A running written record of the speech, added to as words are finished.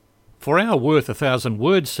For our Worth a Thousand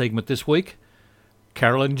Words segment this week,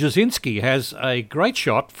 Carolyne Jasinski has a great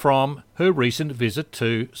shot from her recent visit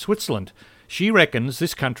to Switzerland. She reckons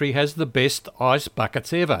this country has the best ice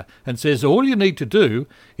buckets ever and says all you need to do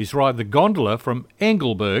is ride the gondola from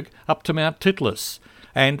Engelberg up to Mt Titlis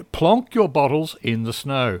and plonk your bottles in the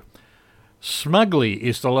snow. Smuggli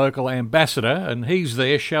is the local ambassador and he's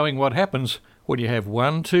there showing what happens when you have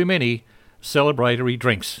one too many celebratory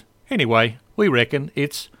drinks. Anyway, we reckon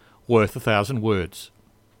it's worth a thousand words.